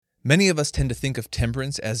Many of us tend to think of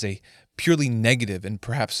temperance as a purely negative and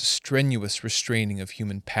perhaps strenuous restraining of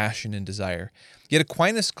human passion and desire. Yet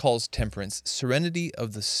Aquinas calls temperance serenity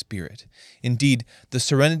of the spirit. Indeed, the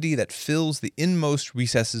serenity that fills the inmost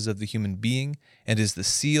recesses of the human being and is the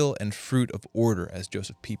seal and fruit of order, as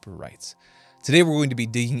Joseph Pieper writes. Today we're going to be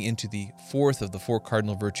digging into the fourth of the four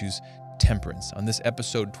cardinal virtues, temperance, on this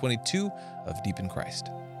episode 22 of Deep in Christ.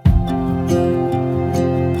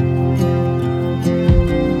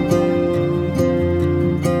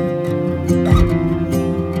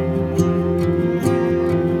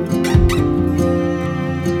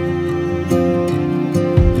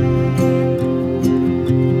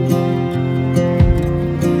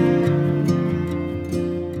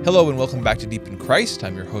 Hello and welcome back to Deep in Christ.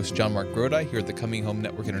 I'm your host, John Mark Grodi, here at the Coming Home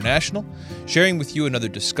Network International, sharing with you another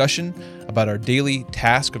discussion about our daily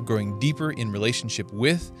task of growing deeper in relationship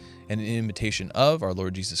with and in imitation of our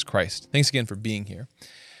Lord Jesus Christ. Thanks again for being here.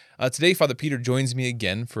 Today, Father Peter joins me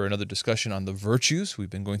again for another discussion on the virtues. We've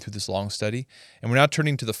been going through this long study, and we're now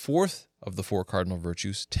turning to the fourth of the four cardinal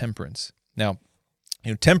virtues, temperance. Now,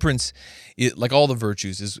 temperance, like all the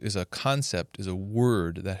virtues, is a concept, is a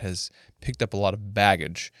word that has picked up a lot of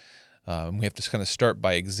baggage. We have to kind of start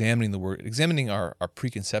by examining the word, examining our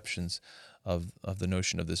preconceptions of the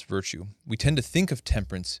notion of this virtue. We tend to think of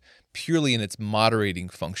temperance purely in its moderating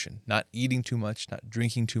function, not eating too much, not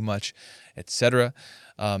drinking too much, etc.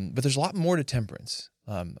 But there's a lot more to temperance.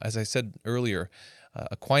 As I said earlier,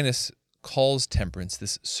 Aquinas calls temperance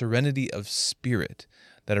this serenity of spirit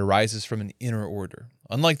that arises from an inner order.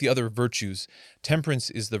 Unlike the other virtues,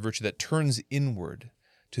 temperance is the virtue that turns inward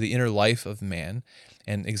to the inner life of man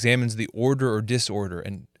and examines the order or disorder.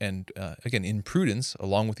 And again, in prudence,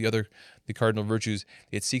 along with the cardinal virtues,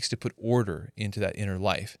 it seeks to put order into that inner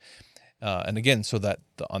life. And again, so that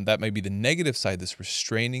on that may be the negative side, this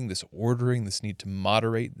restraining, this ordering, this need to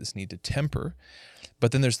moderate, this need to temper.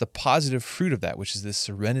 But then there's the positive fruit of that, which is this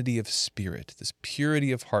serenity of spirit, this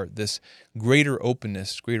purity of heart, this greater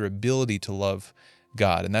openness, greater ability to love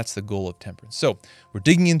God. And that's the goal of temperance. So we're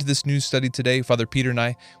digging into this new study today. Father Peter and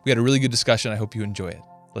I, we had a really good discussion. I hope you enjoy it.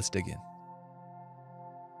 Let's dig in.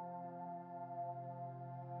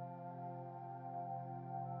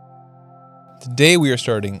 Today we are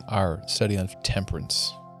starting our study on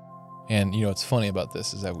temperance. And, what's funny about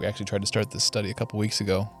this is that we actually tried to start this study a couple weeks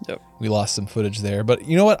ago. Yep. We lost some footage there. But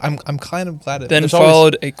you know what? I'm kind of glad it... Then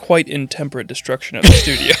followed a quite intemperate destruction of the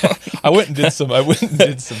studio. I went and did some...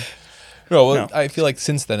 No, I feel like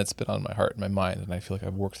since then it's been on my heart and my mind, and I feel like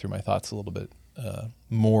I've worked through my thoughts a little bit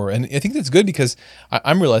more. And I think that's good because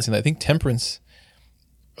I'm realizing that I think temperance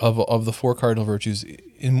of the four cardinal virtues,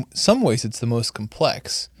 in some ways it's the most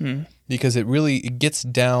complex because it gets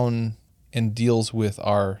down and deals with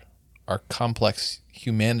our complex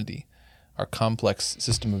humanity, our complex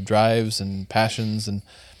system of drives and passions, and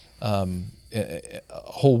a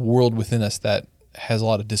whole world within us that has a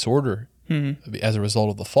lot of disorder as a result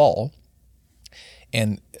of the fall,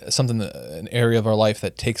 and an area of our life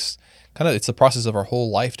that takes it's the process of our whole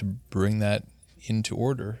life to bring that into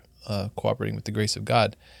order, cooperating with the grace of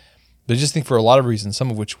God. But I just think for a lot of reasons,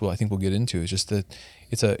 some of which I think we'll get into, is just that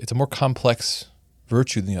it's a more complex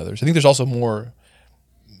virtue than the others. I think there's also more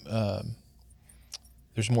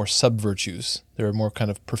sub-virtues. There are more kind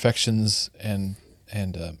of perfections and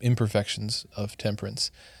imperfections of temperance.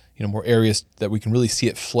 More areas that we can really see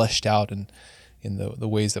it fleshed out in the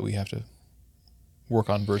ways that we have to work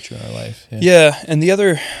on virtue in our life. Yeah, and the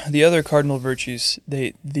other cardinal virtues,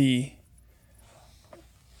 it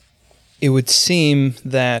would seem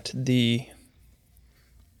that the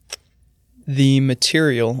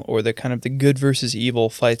material or the kind of the good versus evil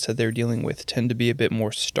fights that they're dealing with tend to be a bit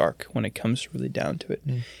more stark when it comes really down to it.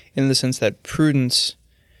 In the sense that prudence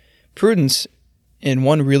in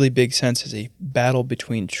one really big sense is a battle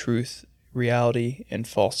between truth, reality, and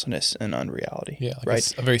falseness and unreality. Yeah,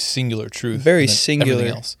 right? A very singular truth. Very singular.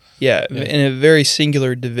 Else. Yeah, in a very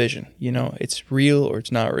singular division. It's real or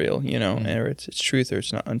it's not real, or it's truth or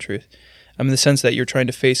it's not untruth. In the sense that you're trying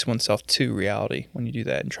to face oneself to reality when you do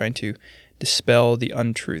that, and trying to dispel the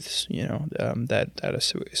untruths, that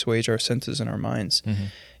assuage our senses and our minds. Mm-hmm.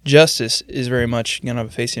 Justice is very much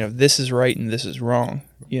facing of this is right and this is wrong,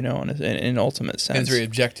 in an ultimate sense. And it's very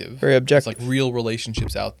objective. Very objective. It's like real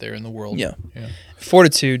relationships out there in the world. Yeah.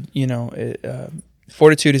 Fortitude,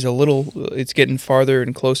 fortitude is it's getting farther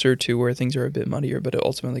and closer to where things are a bit muddier, but it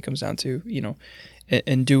ultimately comes down to,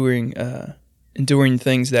 enduring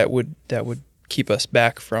things that would keep us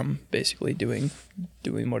back from basically doing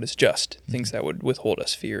what is just, things that would withhold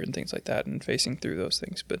us fear and things like that, and facing through those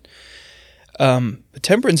things. But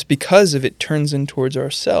Temperance, because of it turns in towards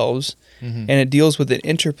ourselves, Mm-hmm. and it deals with an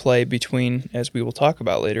interplay between, as we will talk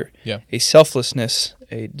about later, Yeah. a selflessness,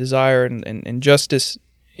 a desire, and injustice,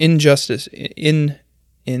 injustice,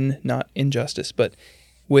 not injustice, but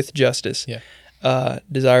with justice. Yeah.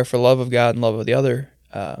 Desire for love of God and love of the other,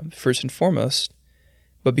 first and foremost,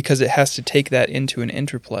 but because it has to take that into an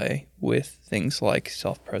interplay with things like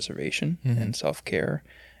self-preservation Mm-hmm. and self-care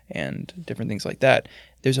and different things like that,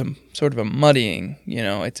 there's a sort of a muddying,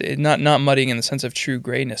 it's not muddying in the sense of true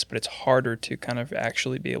grayness, but it's harder to kind of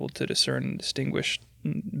actually be able to discern and distinguish,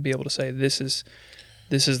 and be able to say this is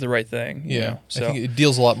the right thing. Yeah. So I think it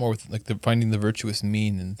deals a lot more with like finding the virtuous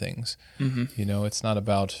mean in things. mm-hmm. It's not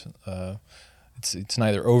about it's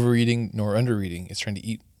neither overeating nor undereating. It's trying to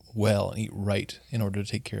eat well and eat right in order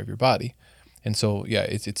to take care of your body. And so, yeah,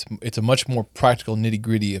 it's a much more practical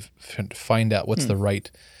nitty-gritty of trying to find out what's the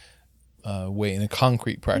right way, in a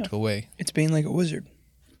concrete, practical way. It's being like a wizard.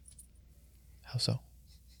 How so?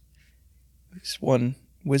 This one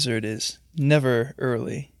wizard is never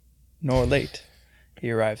early nor late.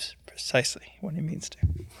 He arrives precisely when he means to.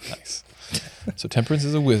 Nice. So temperance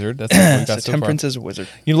is a wizard. That's what we got so temperance far. is a wizard.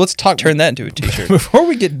 Let's talk. Turn that into a t-shirt. Before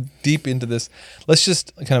we get deep into this, let's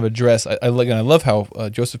just kind of address. I love how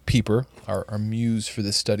Joseph Pieper, our muse for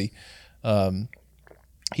this study,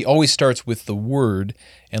 he always starts with the word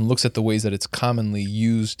and looks at the ways that it's commonly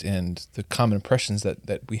used and the common impressions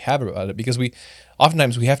that we have about it, because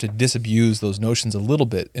oftentimes we have to disabuse those notions a little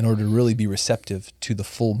bit in order to really be receptive to the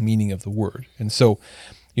full meaning of the word. And so,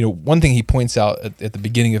 one thing he points out at the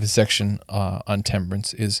beginning of his section on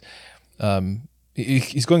temperance is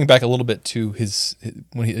he's going back a little bit to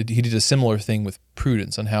when he did a similar thing with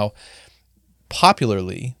prudence, on how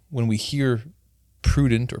popularly when we hear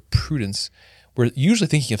prudent or prudence, we're usually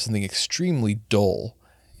thinking of something extremely dull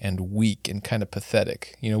and weak and kind of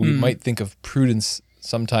pathetic. We might think of prudence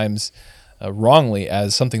sometimes wrongly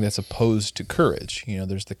as something that's opposed to courage.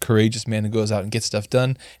 There's the courageous man who goes out and gets stuff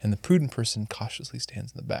done, and the prudent person cautiously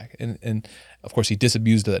stands in the back. And of course, he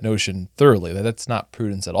disabused of that notion thoroughly, that's not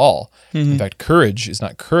prudence at all. Mm-hmm. In fact, courage is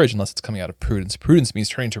not courage unless it's coming out of prudence. Prudence means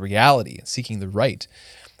turning to reality and seeking the right.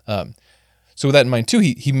 So with that in mind, too,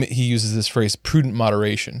 he uses this phrase, prudent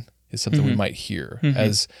moderation, is something we might hear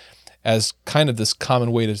as kind of this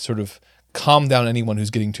common way to sort of calm down anyone who's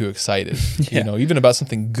getting too excited, even about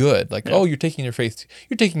something good, like, you're taking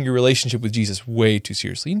you're taking your relationship with Jesus way too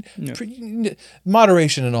seriously.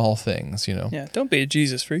 Moderation in all things, Yeah, don't be a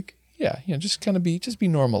Jesus freak. Yeah, just be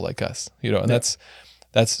normal like us, and that's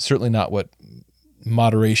certainly not what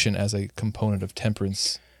moderation as a component of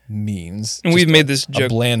temperance means. And we've made this joke, a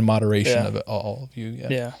bland moderation of all of you.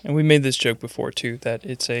 Yeah, and we made this joke before too, that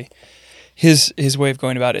it's his way of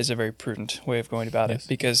going about it is a very prudent way of going about it,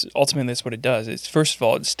 because ultimately that's what it does. It's, first of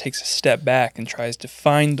all, it just takes a step back and tries to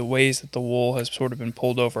find the ways that the wool has sort of been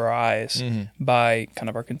pulled over our eyes by kind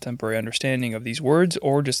of our contemporary understanding of these words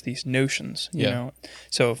or just these notions. You know,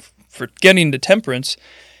 so for getting into temperance,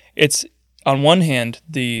 it's, on one hand,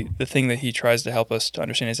 the thing that he tries to help us to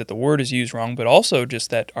understand is that the word is used wrong, but also just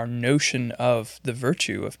that our notion of the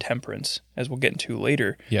virtue of temperance, as we'll get into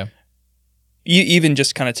later, even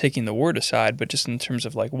just kind of taking the word aside, but just in terms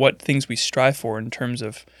of like what things we strive for in terms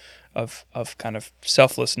of kind of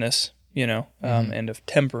selflessness, and of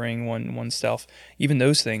tempering oneself, even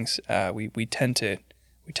those things, we tend to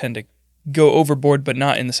go overboard, but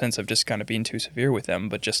not in the sense of just kind of being too severe with them,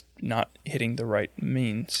 but just not hitting the right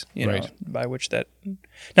means, by which that,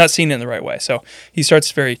 not seen in the right way. So he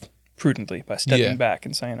starts very prudently by stepping back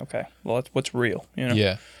and saying, okay, well, that's what's real,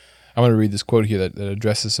 Yeah. I want to read this quote here that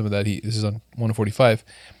addresses some of that. This is on 145.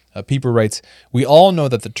 Pieper writes, "We all know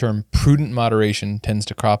that the term prudent moderation tends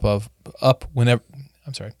to crop up whenever...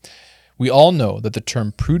 We all know that the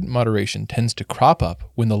term prudent moderation tends to crop up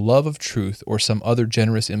when the love of truth or some other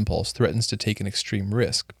generous impulse threatens to take an extreme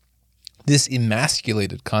risk. This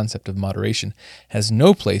emasculated concept of moderation has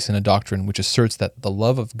no place in a doctrine which asserts that the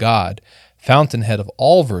love of God, fountainhead of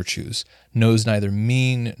all virtues, knows neither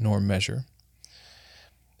mean nor measure."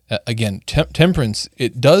 Again, temperance,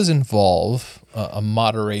 it does involve a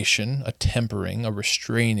moderation, a tempering, a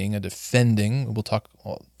restraining, a defending. We'll talk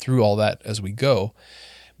through all that as we go.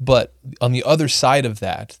 But on the other side of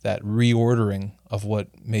that reordering of what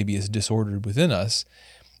maybe is disordered within us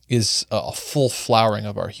is a full flowering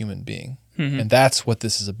of our human being. Mm-hmm. And that's what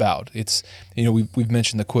this is about. It's, we've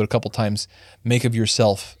mentioned the quote a couple times, make of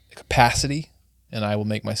yourself a capacity and I will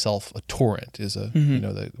make myself a torrent, is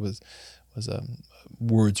that was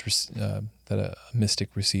words that a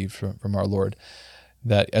mystic received from our Lord,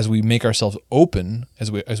 that as we make ourselves open,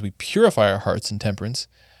 as we purify our hearts in temperance,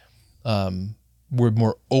 we're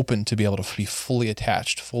more open to be able to be fully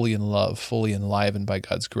attached, fully in love, fully enlivened by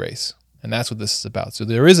God's grace. And that's what this is about. So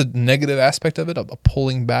there is a negative aspect of it, a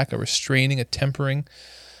pulling back, a restraining, a tempering,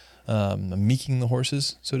 a meeking the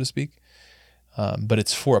horses, so to speak. But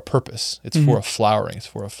it's for a purpose. It's for a flowering. It's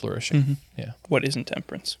for a flourishing. Mm-hmm. Yeah. What isn't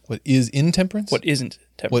temperance? What is intemperance? What isn't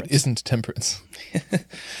temperance? What isn't temperance?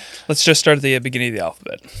 Let's just start at the beginning of the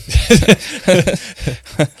alphabet.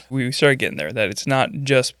 We started getting there, that it's not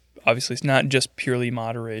just purely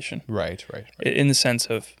moderation. Right. In the sense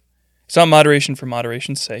of, it's not moderation for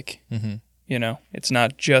moderation's sake. Mm-hmm. You know, it's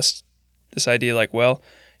not just this idea like, well,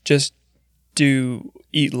 just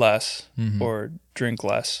eat less or drink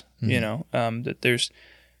less. You know, that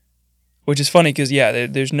which is funny because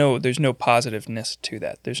there's no positiveness to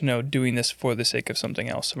that. There's no doing this for the sake of something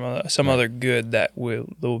else, some other good that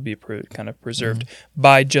will be kind of preserved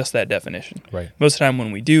by just that definition. Right. Most of the time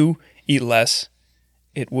when we do eat less,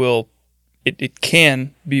 it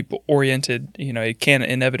can be oriented. You know, it can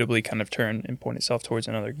inevitably kind of turn and point itself towards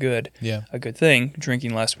another good. Yeah. A good thing.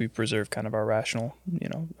 Drinking less, we preserve kind of our rational,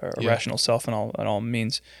 rational self in all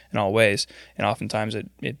means, in all ways, and oftentimes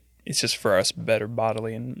it's just for us better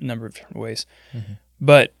bodily in a number of different ways. Mm-hmm.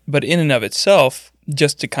 But in and of itself,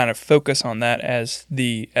 just to kind of focus on that as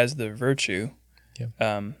the virtue,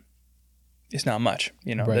 it's not much.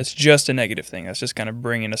 You know, That's just a negative thing. That's just kind of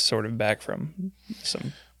bringing us sort of back from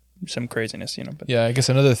some craziness. You know. But I guess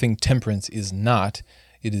another thing temperance is not.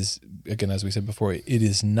 It is, again, as we said before, it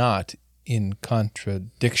is not in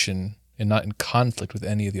contradiction and not in conflict with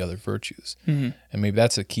any of the other virtues. Mm-hmm. And maybe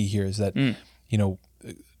that's a key here, is that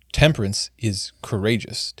temperance is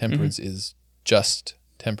courageous. Temperance is just.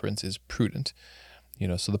 Temperance is prudent. You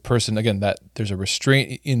know, so the person, again, that there's a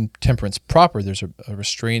restraint in temperance proper. There's a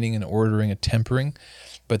restraining and ordering, a tempering,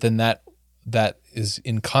 but then that is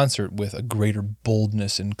in concert with a greater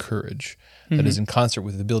boldness and courage. That is in concert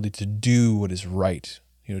with the ability to do what is right.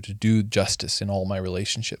 You know, to do justice in all my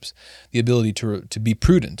relationships. The ability to be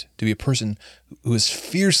prudent, to be a person who is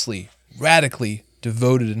fiercely, radically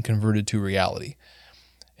devoted and converted to reality.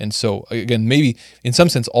 And so, again, maybe in some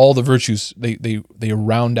sense, all the virtues they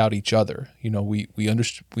round out each other. You know, we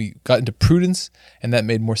got into prudence, and that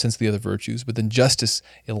made more sense to the other virtues. But then justice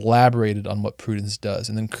elaborated on what prudence does,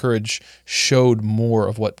 and then courage showed more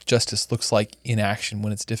of what justice looks like in action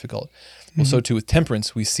when it's difficult. Well, so too with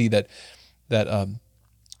temperance, we see that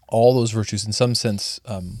all those virtues, in some sense,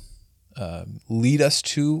 lead us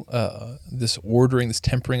to this ordering, this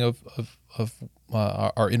tempering of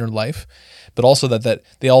our inner life, but also that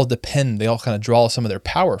they all depend, they all kind of draw some of their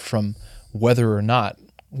power from whether or not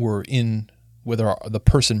whether the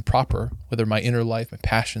person proper, whether my inner life, my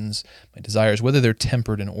passions, my desires, whether they're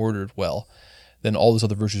tempered and ordered well, then all those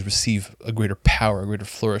other virtues receive a greater power, a greater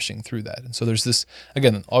flourishing through that. And so there's this,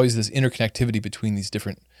 again, always this interconnectivity between these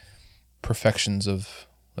different perfections of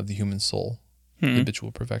the human soul,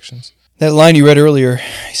 habitual perfections. That line you read earlier,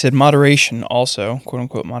 he said moderation also,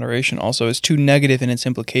 quote-unquote moderation also, is too negative in its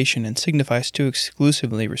implication and signifies too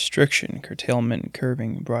exclusively restriction, curtailment,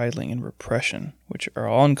 curbing, bridling, and repression, which are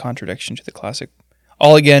all in contradiction to the classic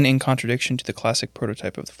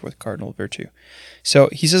prototype of the fourth cardinal virtue. So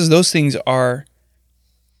he says those things are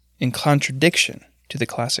in contradiction to the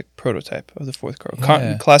classic prototype of the fourth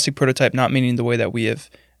cardinal. Classic prototype not meaning the way that we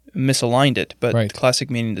have misaligned it, but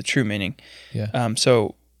classic meaning the true meaning. Yeah.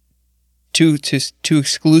 So to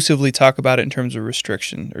exclusively talk about it in terms of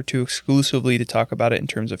restriction, or to exclusively to talk about it in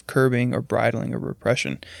terms of curbing or bridling or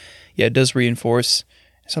repression, it does reinforce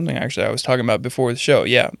something actually I was talking about before the show.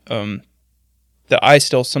 That I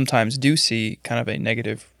still sometimes do see kind of a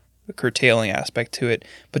negative curtailing aspect to it,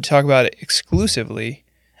 but to talk about it exclusively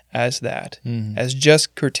as that, as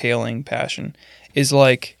just curtailing passion, is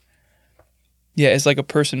like, it's like a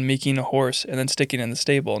person meeking a horse and then sticking it in the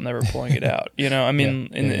stable and never pulling it out. You know, I mean,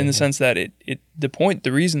 in the sense that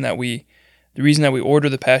the reason that we order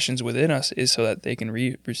the passions within us is so that they can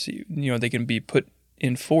receive, they can be put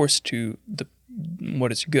in force to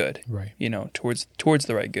what is good, right? You know, towards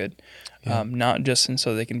the right good, not just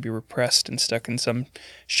so they can be repressed and stuck in some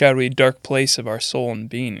shadowy, dark place of our soul and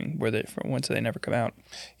being whence they never come out.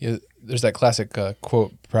 Yeah, there's that classic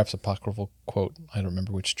quote, perhaps apocryphal quote. I don't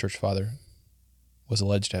remember which church father was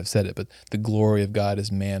alleged to have said it, but the glory of God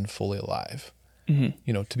is man fully alive. Mm-hmm.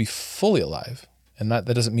 You know, to be fully alive, and that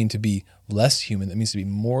doesn't mean to be less human. That means to be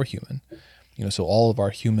more human. You know, so all of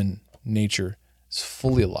our human nature is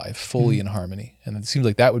fully alive, fully in harmony, and it seems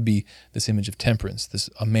like that would be this image of temperance: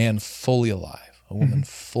 a man fully alive, a woman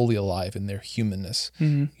fully alive in their humanness.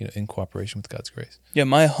 You know, in cooperation with God's grace. Yeah,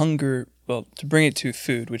 my hunger. Well, to bring it to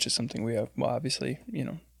food, which is something we have, obviously,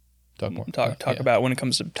 talk about when it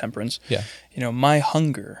comes to temperance. Yeah. My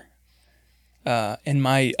hunger and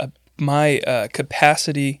my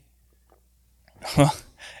capacity.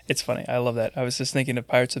 It's funny. I love that. I was just thinking of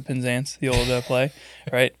Pirates of Penzance, the old play,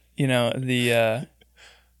 right? The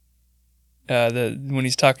when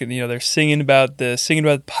he's talking, they're singing about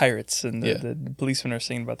the pirates, and the policemen are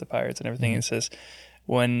singing about the pirates and everything. Mm-hmm. It says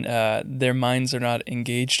when their minds are not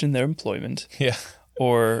engaged in their employment,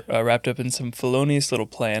 or wrapped up in some felonious little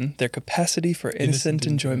plan, their capacity for innocent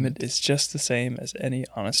enjoyment is just the same as any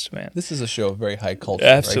honest man. This is a show of very high culture.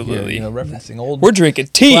 Absolutely. Right here, referencing old. We're drinking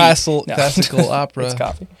tea. Classical opera. It's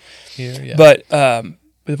coffee. Here, yeah. But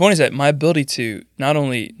the point is that my ability to not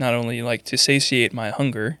only like to satiate my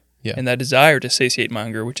hunger, and that desire to satiate my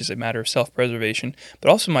hunger, which is a matter of self-preservation, but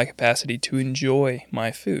also my capacity to enjoy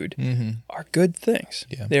my food, are good things.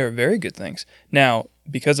 Yeah. They are very good things. Now,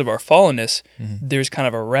 because of our fallenness, there's kind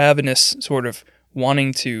of a ravenous sort of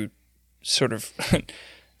wanting to sort of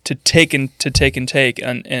to take, and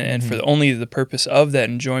for only the purpose of that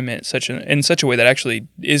enjoyment in such a way that actually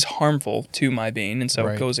is harmful to my being, and so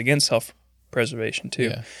it goes against self-preservation too.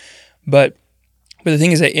 Yeah. But the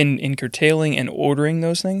thing is that in curtailing and ordering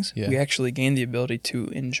those things, we actually gain the ability to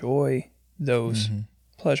enjoy those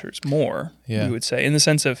pleasures more, we would say, in the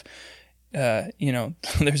sense of,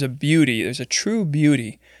 there's a true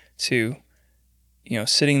beauty to,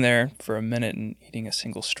 sitting there for a minute and eating a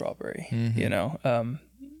single strawberry,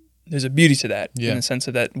 there's a beauty to that in the sense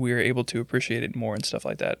of that we're able to appreciate it more and stuff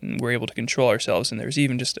like that, and we're able to control ourselves. And there's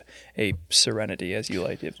even just a serenity, as you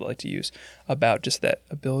like to use, about just that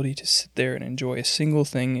ability to sit there and enjoy a single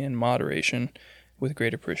thing in moderation with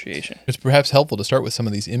great appreciation. It's perhaps helpful to start with some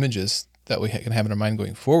of these images that we can have in our mind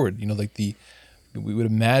going forward. We would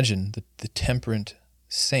imagine the temperate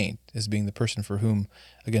saint as being the person for whom,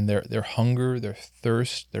 again, their hunger, their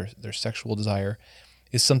thirst, their sexual desire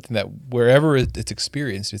is something that wherever it's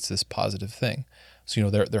experienced, it's this positive thing. So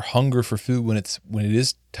their hunger for food when it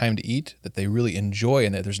is time to eat, that they really enjoy,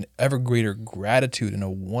 and that there's an ever greater gratitude and a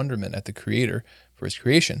wonderment at the Creator for His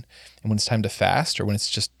creation. And when it's time to fast, or when it's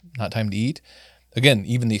just not time to eat, again,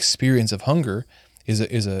 even the experience of hunger is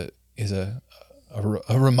a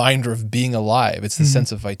reminder of being alive. It's the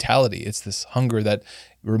sense of vitality. It's this hunger that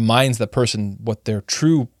reminds the person what their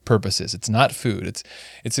true purpose is. It's not food.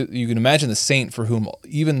 You can imagine the saint for whom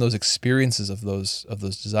even those experiences of those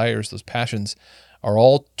desires, those passions, are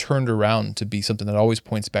all turned around to be something that always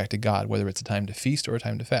points back to God, whether it's a time to feast or a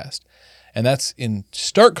time to fast. And that's in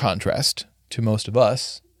stark contrast to most of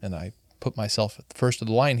us, and I put myself at the first of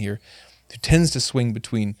the line here, who tends to swing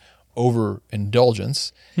between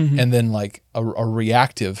overindulgence and then like a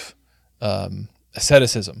reactive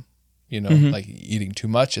asceticism, like eating too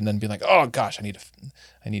much and then being like, oh gosh, I need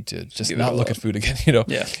to just not look at food again,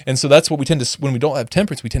 Yeah. And so that's what we tend to, when we don't have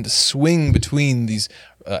temperance, we tend to swing between these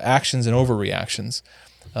actions and overreactions,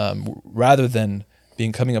 rather than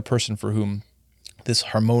becoming a person for whom this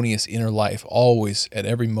harmonious inner life always at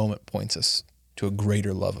every moment points us to a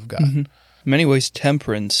greater love of God. In many ways,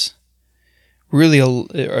 temperance really,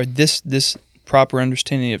 or this proper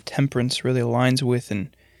understanding of temperance really aligns with,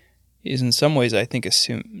 and is in some ways, I think,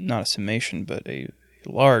 not a summation, but a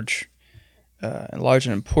large and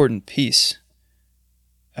important piece,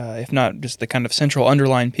 if not just the kind of central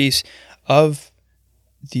underlying piece of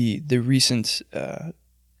the recent,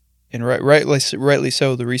 and rightly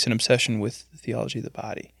so, the recent obsession with the theology of the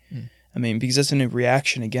body. I mean, because that's in a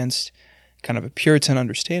reaction against kind of a Puritan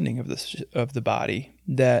understanding of the body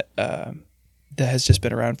that has just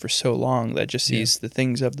been around for so long, that just sees the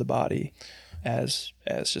things of the body as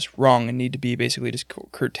just wrong and need to be basically just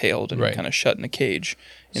curtailed and kind of shut in a cage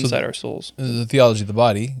inside our souls. The theology of the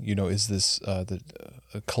body, is this a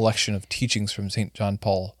collection of teachings from St. John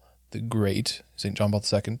Paul the Great, St. John Paul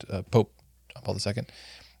II, Pope John Paul II,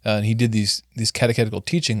 and he did these catechetical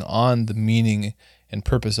teaching on the meaning and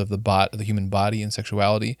purpose of the human body and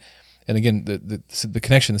sexuality. And again, the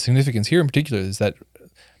connection, the significance here in particular is that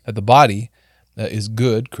the body is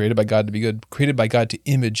good, created by God to be good, created by God to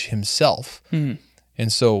image Himself.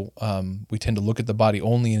 And so we tend to look at the body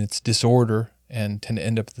only in its disorder and tend to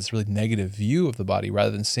end up with this really negative view of the body, rather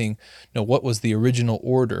than seeing, what was the original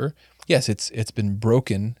order. Yes, it's been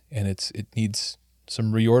broken, and it needs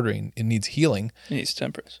some reordering. It needs healing. It needs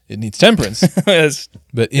temperance. Yes.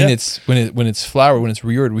 But when it's flowered, when it's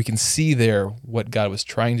reordered, we can see there what God was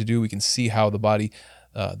trying to do. We can see how the body,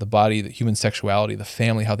 the human sexuality, the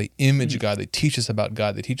family, how they image God. They teach us about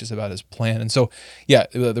God. They teach us about His plan. And so, there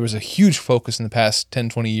was a huge focus in the past 10,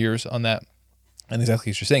 20 years on that. And exactly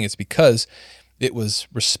as you're saying, it's because it was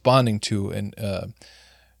responding to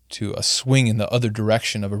a swing in the other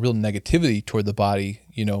direction of a real negativity toward the body,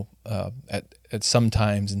 at some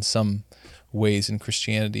times in some ways in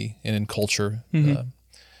Christianity and in culture.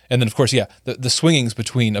 And then, of course, the swingings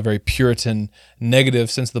between a very Puritan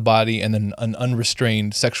negative sense of the body and then an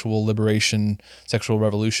unrestrained sexual liberation, sexual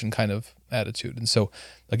revolution kind of attitude. And so,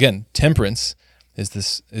 again, temperance is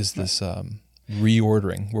this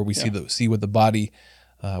reordering where we see what the body,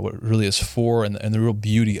 what it really is for, and the real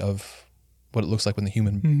beauty of what it looks like when the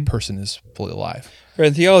human person is fully alive. Right,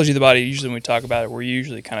 in theology of the body, usually when we talk about it, we're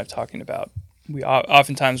usually kind of talking about, we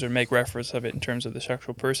oftentimes would make reference of it in terms of the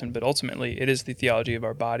sexual person, but ultimately it is the theology of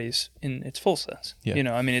our bodies in its full sense.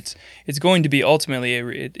 Yeah. It's going to be ultimately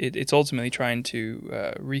it's ultimately trying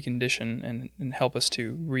to recondition and help us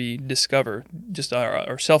to rediscover just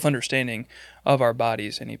our self-understanding of our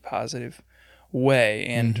bodies in a positive way,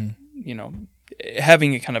 and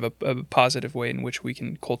having a kind of a positive way in which we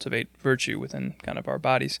can cultivate virtue within kind of our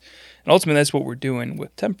bodies. And ultimately that's what we're doing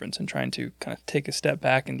with temperance, and trying to kind of take a step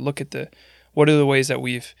back and look at what are the ways that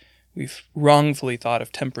we've wrongfully thought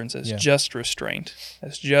of temperance as just restraint,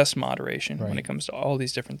 as just moderation when it comes to all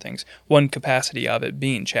these different things. One capacity of it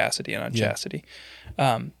being chastity and unchastity.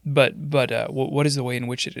 But what is the way in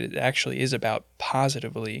which it actually is about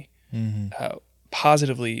positively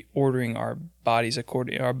ordering our bodies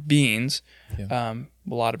according our beings? A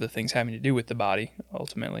lot of the things having to do with the body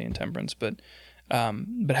ultimately in temperance, but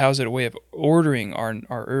how is it a way of ordering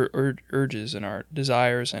our urges and our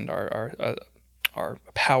desires and our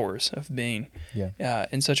powers of being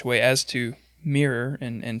in such a way as to mirror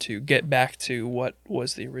and to get back to what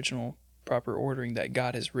was the original proper ordering that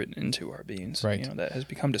God has written into our beings, that has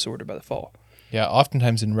become disordered by the fall. Yeah,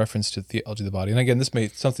 oftentimes in reference to theology of the body. And again, this may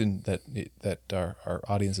be something that our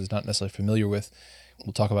audience is not necessarily familiar with.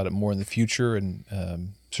 We'll talk about it more in the future, and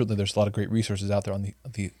certainly there's a lot of great resources out there on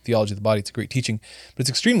the theology of the body. It's a great teaching, but it's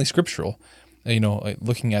extremely scriptural.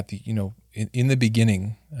 Looking at in the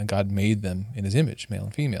beginning, God made them in His image, male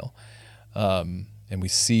and female, and we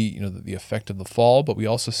see the effect of the fall, but we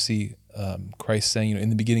also see Christ saying, in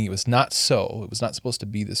the beginning it was not so. It was not supposed to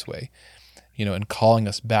be this way, and calling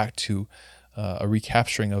us back to a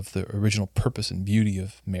recapturing of the original purpose and beauty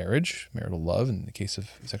of marriage, marital love in the case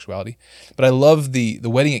of sexuality. But I love the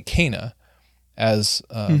wedding at Cana as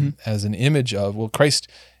an image of, Christ,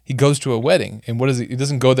 He goes to a wedding, and what is He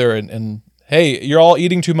doesn't go there and hey, you're all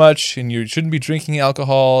eating too much and you shouldn't be drinking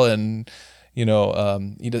alcohol, and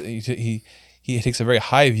he takes a very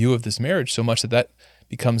high view of this marriage, so much that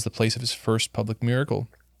becomes the place of His first public miracle.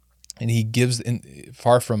 And He gives,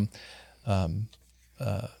 far from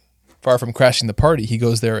crashing the party, He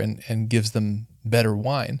goes there and gives them better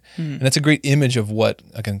wine. And that's a great image of what,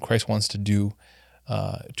 again, Christ wants to do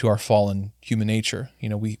to our fallen human nature.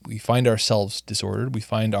 We find ourselves disordered. We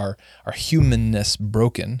find our humanness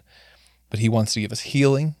broken, but He wants to give us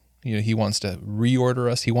healing. He wants to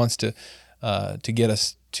reorder us. He wants to get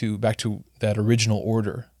us back to that original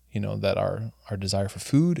order, that our desire for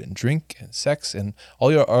food and drink and sex and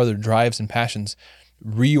all our other drives and passions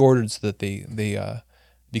reordered so that they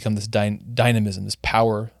become this dynamism, this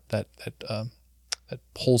power that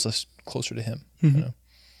pulls us closer to Him.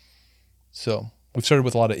 So we've started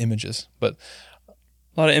with a lot of images, but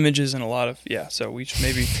a lot of images and a lot of So we should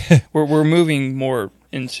maybe we're moving more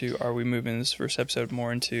into. Are we moving this first episode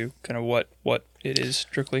more into kind of what it is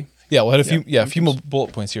strictly? Yeah, we'll have a few more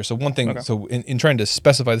bullet points here. So one thing, so in trying to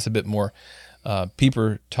specify this a bit more,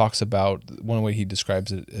 Pieper talks about, one way he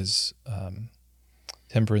describes it as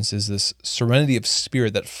temperance is this serenity of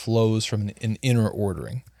spirit that flows from an inner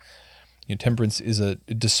ordering. Temperance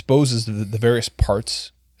it disposes the various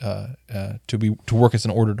parts to work as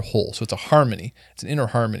an ordered whole. So it's a harmony. It's an inner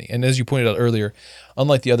harmony. And as you pointed out earlier,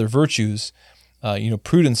 unlike the other virtues,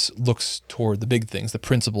 prudence looks toward the big things, the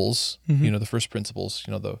principles, the first principles,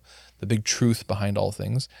 the big truth behind all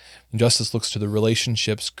things. And justice looks to the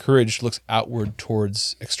relationships. Courage looks outward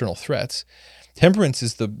towards external threats. Temperance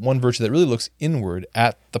is the one virtue that really looks inward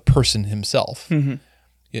at the person himself,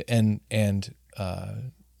 and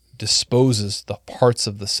disposes the parts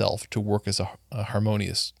of the self to work as a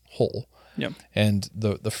harmonious whole. Yep. And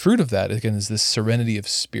the fruit of that, again, is this serenity of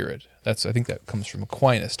spirit. I think that comes from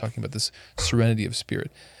Aquinas, talking about this serenity of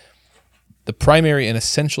spirit. The primary and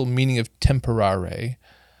essential meaning of temperare,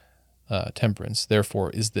 temperance,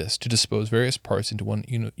 therefore, is this: to dispose various parts into one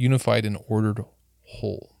unified and ordered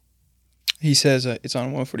whole. He says, it's on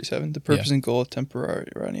 147, the purpose and goal of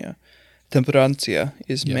temperantia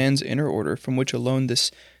is man's inner order, from which alone this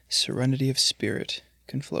serenity of spirit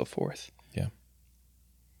can flow forth. Yeah.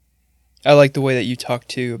 I like the way that you talk,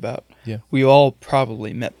 too, about we all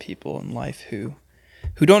probably met people in life who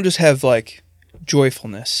don't just have,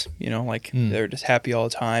 joyfulness, like they're just happy all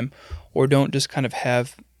the time, or don't just kind of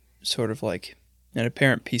have sort of like an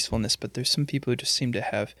apparent peacefulness, but there's some people who just seem to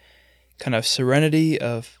have kind of serenity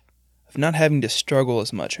of not having to struggle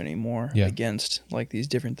as much anymore against like these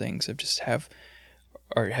different things, of just have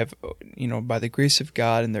by the grace of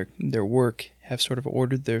God and their work, have sort of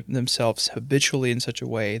ordered themselves habitually in such a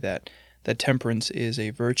way that temperance is a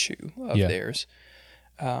virtue of theirs.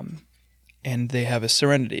 And they have a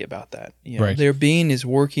serenity about that. Right. Their being is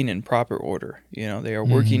working in proper order. They are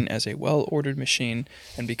working as a well-ordered machine,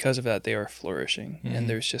 and because of that, they are flourishing. And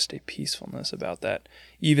there's just a peacefulness about that,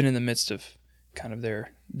 even in the midst of kind of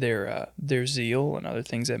their zeal and other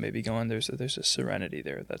things that may be going. There's a serenity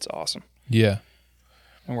there that's awesome. Yeah.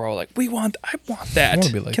 And we're all like, I want that. I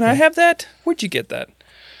wanna be like Can that. I have that? Where'd you get that?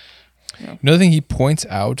 Another thing he points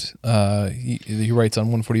out, he writes on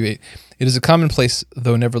 148, it is a commonplace,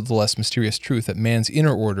 though nevertheless mysterious truth, that man's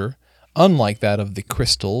inner order, unlike that of the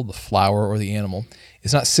crystal, the flower, or the animal,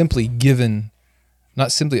 is not simply a given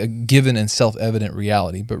and self-evident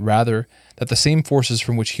reality, but rather that the same forces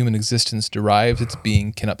from which human existence derives its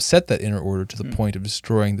being can upset that inner order to the point of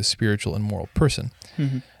destroying the spiritual and moral person.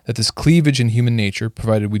 Mm-hmm. That this cleavage in human nature,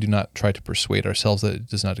 provided we do not try to persuade ourselves that it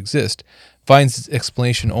does not exist, finds its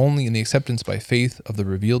explanation only in the acceptance by faith of the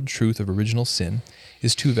revealed truth of original sin,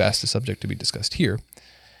 is too vast a subject to be discussed here.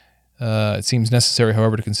 It seems necessary,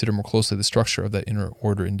 however, to consider more closely the structure of that inner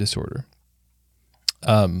order and disorder.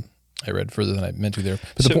 I read further than I meant to there.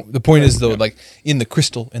 But the point is, though, like in the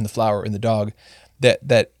crystal, in the flower, in the dog,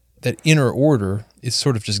 that inner order is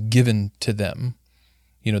sort of just given to them.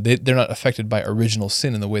 They're not affected by original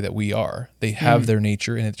sin in the way that we are. They have their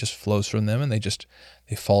nature, and it just flows from them, and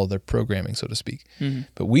they follow their programming, so to speak. Mm-hmm.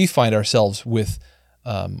 But we find ourselves with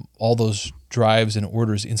all those drives and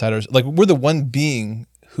orders inside us. Like, we're the one being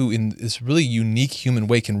who, in this really unique human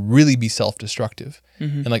way, can really be self-destructive,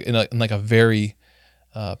 and like in a very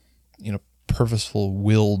purposeful,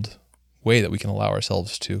 willed way that we can allow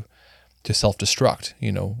ourselves to self-destruct.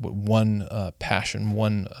 One passion,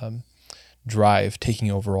 one drive taking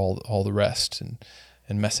over all the rest and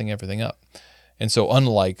messing everything up. And so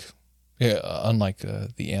unlike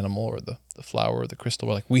the animal or the flower or the crystal,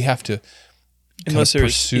 we're like, we have to unless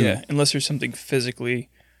pursue. Unless there's something physically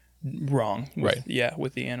wrong with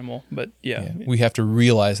the animal. But we have to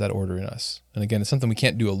realize that order in us. And again, it's something we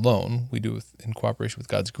can't do alone. We do it in cooperation with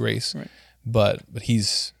God's grace. Right. But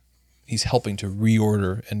he's helping to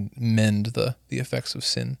reorder and mend the effects of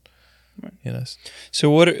sin. Right. In us.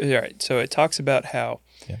 So So it talks about how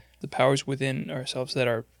the powers within ourselves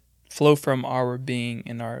that flow from our being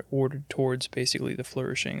and are ordered towards basically the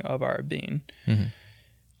flourishing of our being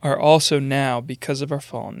are also now, because of our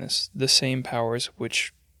fallenness, the same powers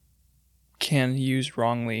which can use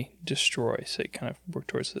wrongly destroy. So it kind of work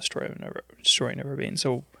towards the destroying of our being.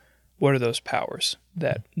 So what are those powers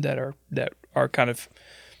that are kind of,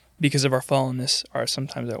 because of our fallenness, are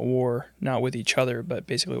sometimes at war, not with each other, but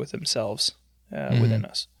basically with themselves within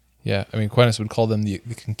us? Yeah, I mean, Aquinas would call them the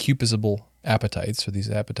concupiscible appetites, or these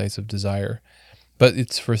appetites of desire. But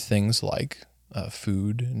it's for things like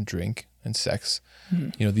food and drink and sex.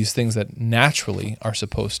 Mm-hmm. These things that naturally are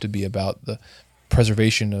supposed to be about the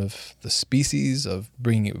preservation of the species, of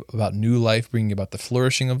bringing about new life, bringing about the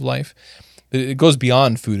flourishing of life. It goes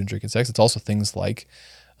beyond food and drink and sex. It's also things like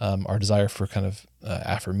our desire for kind of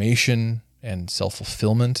affirmation and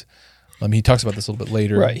self-fulfillment. He talks about this a little bit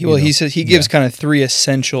later. Right. Well, he says he gives kind of three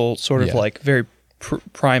essential sort of like very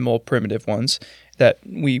primal, primitive ones that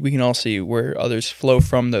we can all see where others flow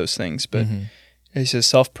from those things. But he says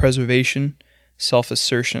self-preservation,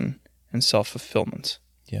 self-assertion, and self-fulfillment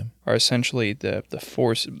are essentially the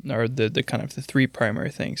force, or the kind of the three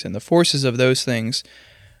primary things. And the forces of those things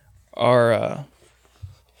are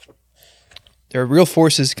there are real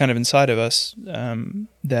forces kind of inside of us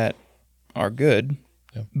that are good,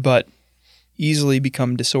 but easily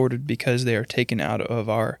become disordered because they are taken out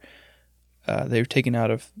of they're taken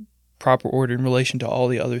out of proper order in relation to all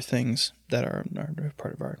the other things that are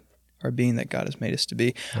part of our being that God has made us to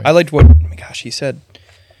be. Right. I liked what he said.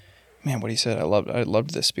 Man, what he said, I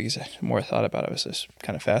loved this, because the more I thought about it, I was just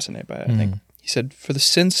kind of fascinated by it. I think he said,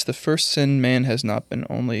 since the first sin, man has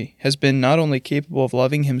been not only capable of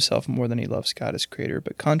loving himself more than he loves God as creator,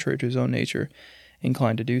 but contrary to his own nature,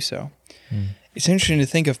 inclined to do so. It's interesting to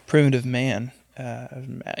think of primitive man,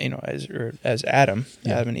 as Adam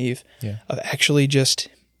and Eve, of actually just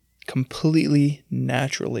completely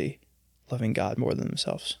naturally loving God more than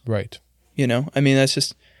themselves. Right. I mean,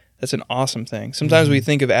 that's an awesome thing. Sometimes we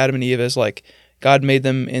think of Adam and Eve as like God made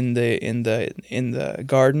them in the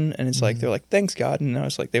garden, and it's like they're like, thanks God, and now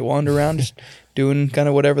it's like they wander around just doing kind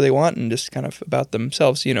of whatever they want and just kind of about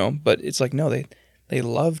themselves, But it's like no, they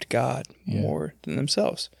loved God more than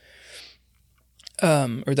themselves,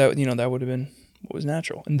 or that that would have been what was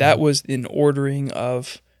natural, and that was an ordering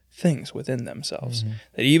of things within themselves.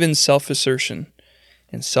 That even self-assertion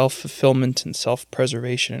and self-fulfillment and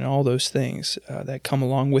self-preservation and all those things that come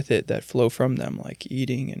along with it, that flow from them, like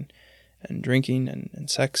eating and drinking and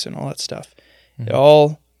sex and all that stuff, it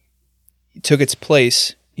all took its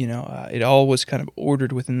place. It all was kind of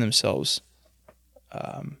ordered within themselves,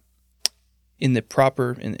 in the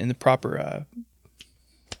proper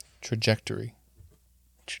trajectory.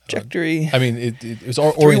 Trajectory. I mean, it was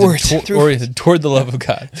oriented toward the love of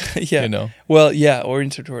God. Yeah. Well, yeah,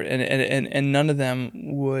 oriented toward, and none of them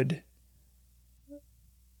would.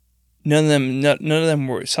 None of them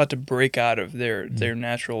were sought to break out of their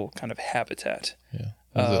natural kind of habitat. Yeah.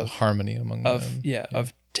 The harmony among them.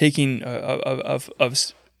 Of taking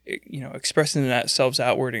of expressing themselves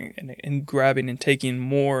outward and grabbing and taking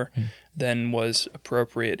more than was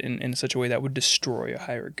appropriate in such a way that would destroy a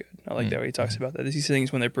higher good. I like that way he talks about that. These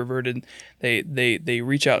things, when they're perverted, they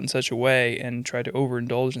reach out in such a way and try to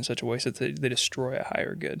overindulge in such a way so that they destroy a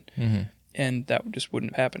higher good. And that just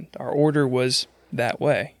wouldn't have happened. Our order was that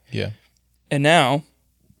way. Yeah. And now,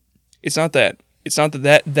 it's not that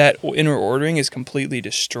inner ordering is completely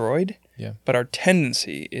destroyed. Yeah. But our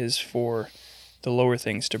tendency is for the lower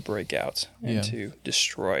things to break out and to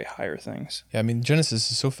destroy higher things. Yeah, I mean, Genesis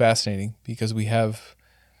is so fascinating because we have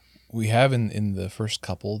in the first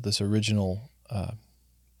couple this original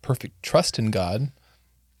perfect trust in God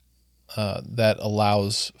that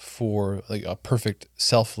allows for like a perfect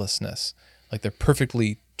selflessness, like they're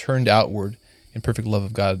perfectly turned outward in perfect love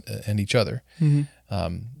of God and each other,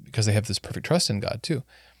 because they have this perfect trust in God too.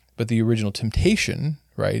 But the original temptation,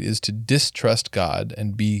 right, is to distrust God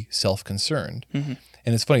and be self-concerned. And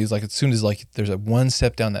it's funny, it's like as soon as like there's a one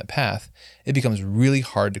step down that path, it becomes really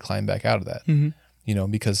hard to climb back out of that.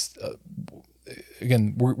 Because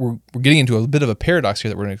again, we're getting into a bit of a paradox here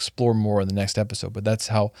that we're going to explore more in the next episode. But that's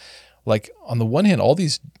how, like, on the one hand, all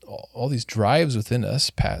these drives within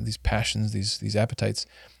us, these passions, these appetites,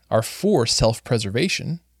 are for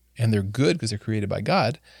self-preservation, and they're good because they're created by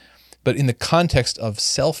God. But in the context of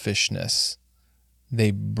selfishness,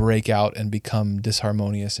 they break out and become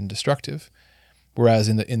disharmonious and destructive. Whereas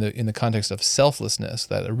in the context of selflessness,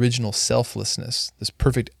 that original selflessness, this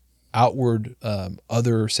perfect outward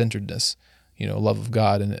other-centeredness, love of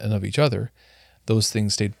God and of each other, those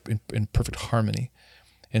things stayed in perfect harmony.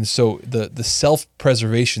 And so the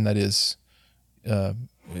self-preservation that is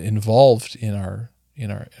involved in our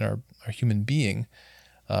human being,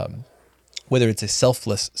 whether it's a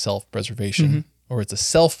selfless self-preservation or it's a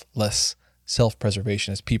selfless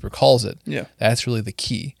self-preservation, as Pieper calls it, that's really the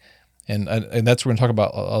key. And that's what we're going to talk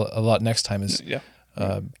about a lot next time is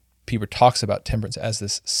Pieper talks about temperance as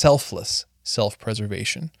this selfless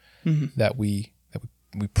self-preservation that we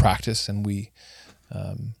practice, and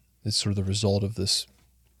it's sort of the result of this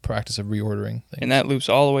practice of reordering things. And that loops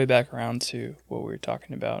all the way back around to what we were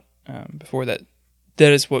talking about before that.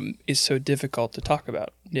 That is what is so difficult to talk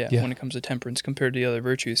about. When it comes to temperance compared to the other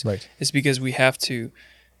virtues, right? It's because we have to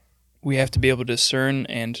be able to discern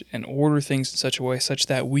and order things in such a way such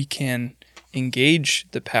that we can engage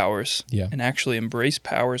the powers and actually embrace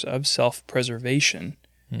powers of self-preservation,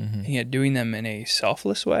 and yet doing them in a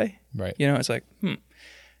selfless way. Right. It's like,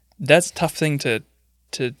 that's a tough thing to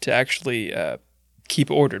actually keep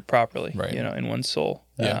ordered properly. Right. In one's soul,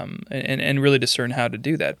 and really discern how to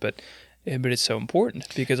do that, but it's so important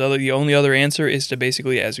because the only other answer is to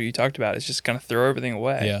basically, as we talked about, is just kind of throw everything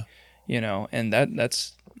away. And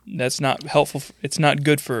that's not helpful. It's not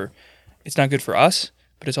good for us,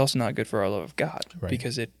 but it's also not good for our love of God,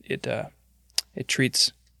 because it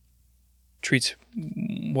treats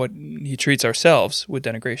what he treats ourselves with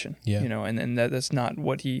denigration. And that's not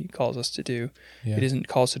what he calls us to do. He doesn't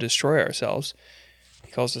call us to destroy ourselves.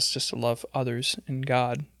 He calls us just to love others and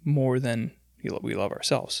God more than we love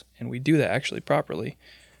ourselves, and we do that actually properly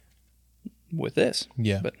with this.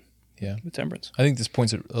 But with temperance, I think this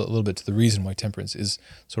points a little bit to the reason why temperance is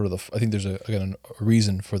sort of I think there's a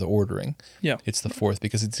reason for the ordering. It's the fourth,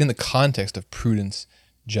 because it's in the context of prudence,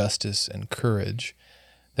 justice, and courage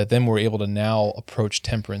that then we're able to now approach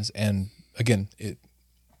temperance, and again,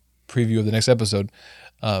 preview of the next episode,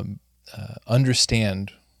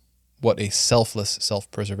 understand what a selfless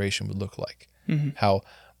self-preservation would look like. How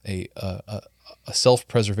a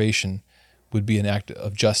self-preservation would be an act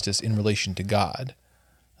of justice in relation to God,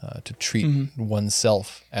 to treat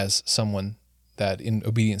oneself as someone that in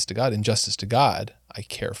obedience to God, in justice to God, I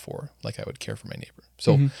care for like I would care for my neighbor.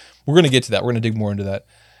 So we're going to get to that. We're going to dig more into that.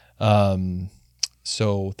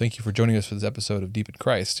 So thank you for joining us for this episode of Deep in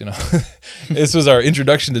Christ. This was our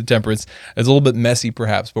introduction to temperance. It's a little bit messy,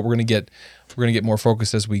 perhaps, but we're going to get more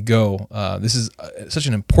focused as we go. This is such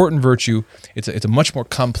an important virtue. It's a much more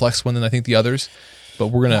complex one than I think the others, but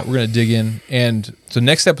we're gonna dig in. And so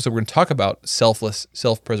next episode, we're going to talk about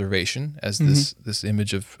self-preservation as this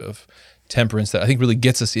image of temperance that I think really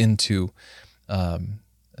gets us into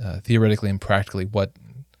theoretically and practically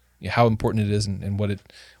how important it is and what it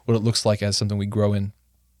looks like as something we grow in.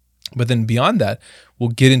 But then beyond that, we'll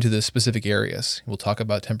get into the specific areas. We'll talk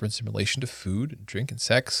about temperance in relation to food and drink and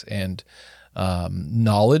sex and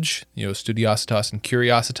knowledge, studiositas and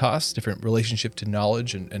curiositas, different relationship to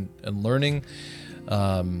knowledge and learning.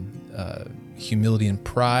 Humility and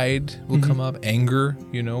pride will come up. Anger,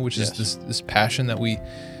 which is this passion that we,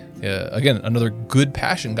 again, another good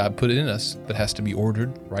passion God put in us that has to be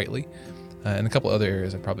ordered rightly. And a couple other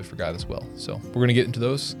areas I probably forgot as well. So we're going to get into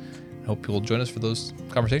those. I hope you'll join us for those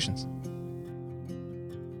conversations.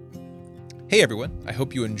 Hey everyone, I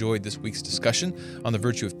hope you enjoyed this week's discussion on the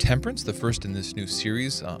virtue of temperance, the first in this new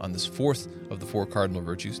series on this fourth of the four cardinal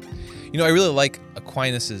virtues. I really like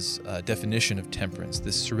Aquinas' definition of temperance,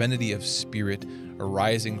 this serenity of spirit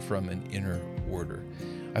arising from an inner order.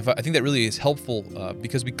 I think that really is helpful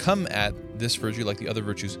because we come at this virtue, like the other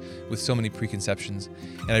virtues, with so many preconceptions.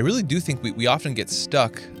 And I really do think we often get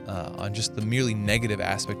stuck on just the merely negative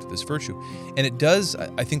aspect of this virtue. And it does,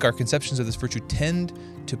 I think our conceptions of this virtue tend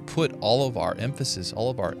to put all of our emphasis, all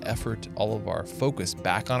of our effort, all of our focus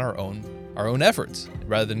back on our own efforts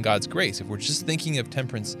rather than God's grace. If we're just thinking of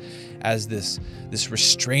temperance as this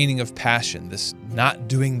restraining of passion, this not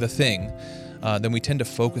doing the thing, then we tend to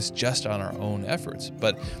focus just on our own efforts.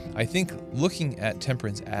 But I think looking at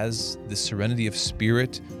temperance as the serenity of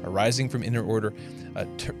spirit arising from inner order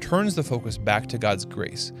turns the focus back to God's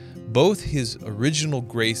grace, both His original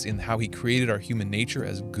grace in how He created our human nature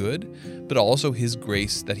as good, but also His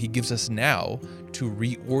grace that He gives us now to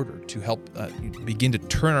reorder, to help begin to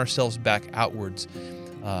turn ourselves back outwards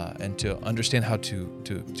and to understand how to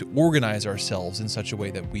organize ourselves in such a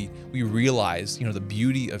way that we realize, the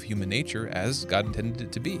beauty of human nature as God intended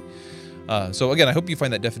it to be. So again, I hope you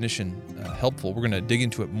find that definition helpful. We're going to dig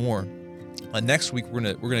into it more. Next week, we're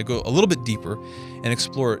going to go a little bit deeper and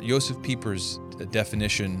explore Josef Pieper's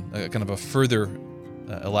definition, kind of a further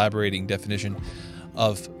elaborating definition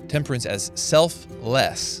of temperance as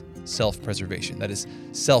selfless self-preservation. That is,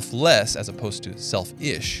 selfless as opposed to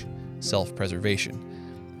selfish self-preservation,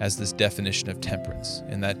 as this definition of temperance,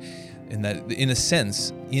 and that in a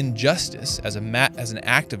sense, in justice, as an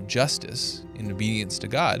act of justice, in obedience to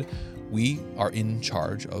God, we are in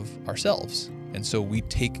charge of ourselves, and so we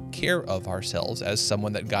take care of ourselves as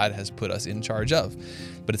someone that God has put us in charge of.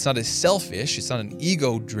 But it's not a selfish, it's not an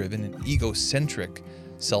ego-driven and egocentric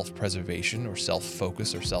self-preservation or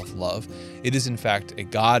self-focus or self-love. It is in fact a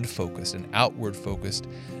God-focused, an outward-focused,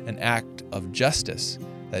 an act of justice.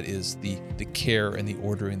 That is the care and the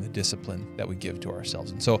order and the discipline that we give to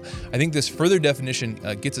ourselves. And so I think this further definition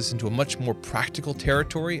gets us into a much more practical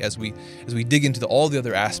territory as we dig into all the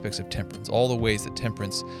other aspects of temperance, all the ways that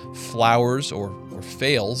temperance flowers or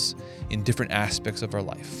fails in different aspects of our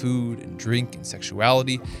life: food and drink and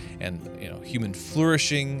sexuality and human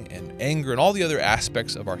flourishing and anger and all the other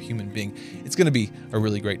aspects of our human being. It's going to be a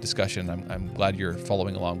really great discussion. I'm glad you're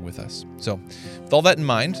following along with us. So with all that in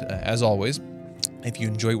mind, as always, if you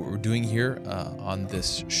enjoy what we're doing here on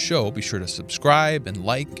this show, be sure to subscribe and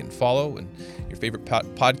like and follow and your favorite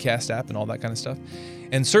podcast app and all that kind of stuff.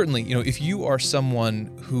 And certainly, if you are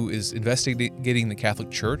someone who is investigating the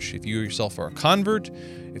Catholic Church, if you yourself are a convert,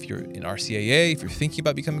 if you're in RCIA, if you're thinking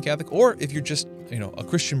about becoming Catholic, or if you're just, a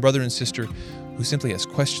Christian brother and sister who simply has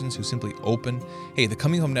questions, who's simply open, hey, the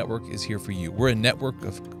Coming Home Network is here for you. We're a network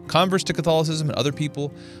of converts to Catholicism and other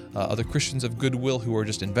people, other Christians of goodwill who are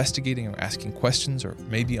just investigating or asking questions or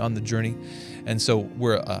maybe on the journey. And so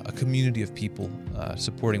we're a community of people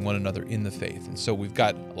supporting one another in the faith. And so we've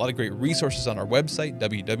got a lot of great resources on our website,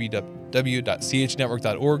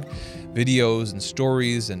 www.chnetwork.org, videos and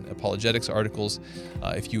stories and apologetics articles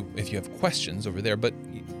if you have questions over there. But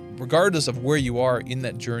regardless of where you are in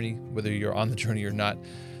that journey, whether you're on the journey or not,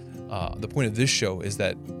 The point of this show is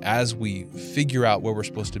that as we figure out where we're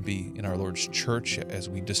supposed to be in our Lord's church, as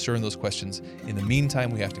we discern those questions, in the meantime,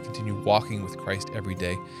 we have to continue walking with Christ every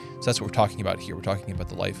day. So that's what we're talking about here. We're talking about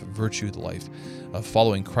the life of virtue, the life of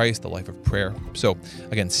following Christ, the life of prayer. So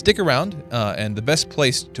again, stick around, and the best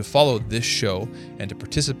place to follow this show and to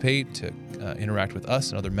participate, to interact with us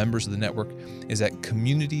and other members of the network is at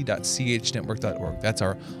community.chnetwork.org. That's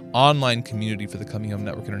our online community for the Coming Home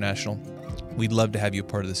Network International. We'd love to have you a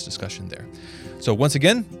part of this discussion there. So once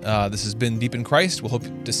again, this has been Deep in Christ. We'll hope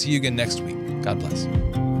to see you again next week. God bless.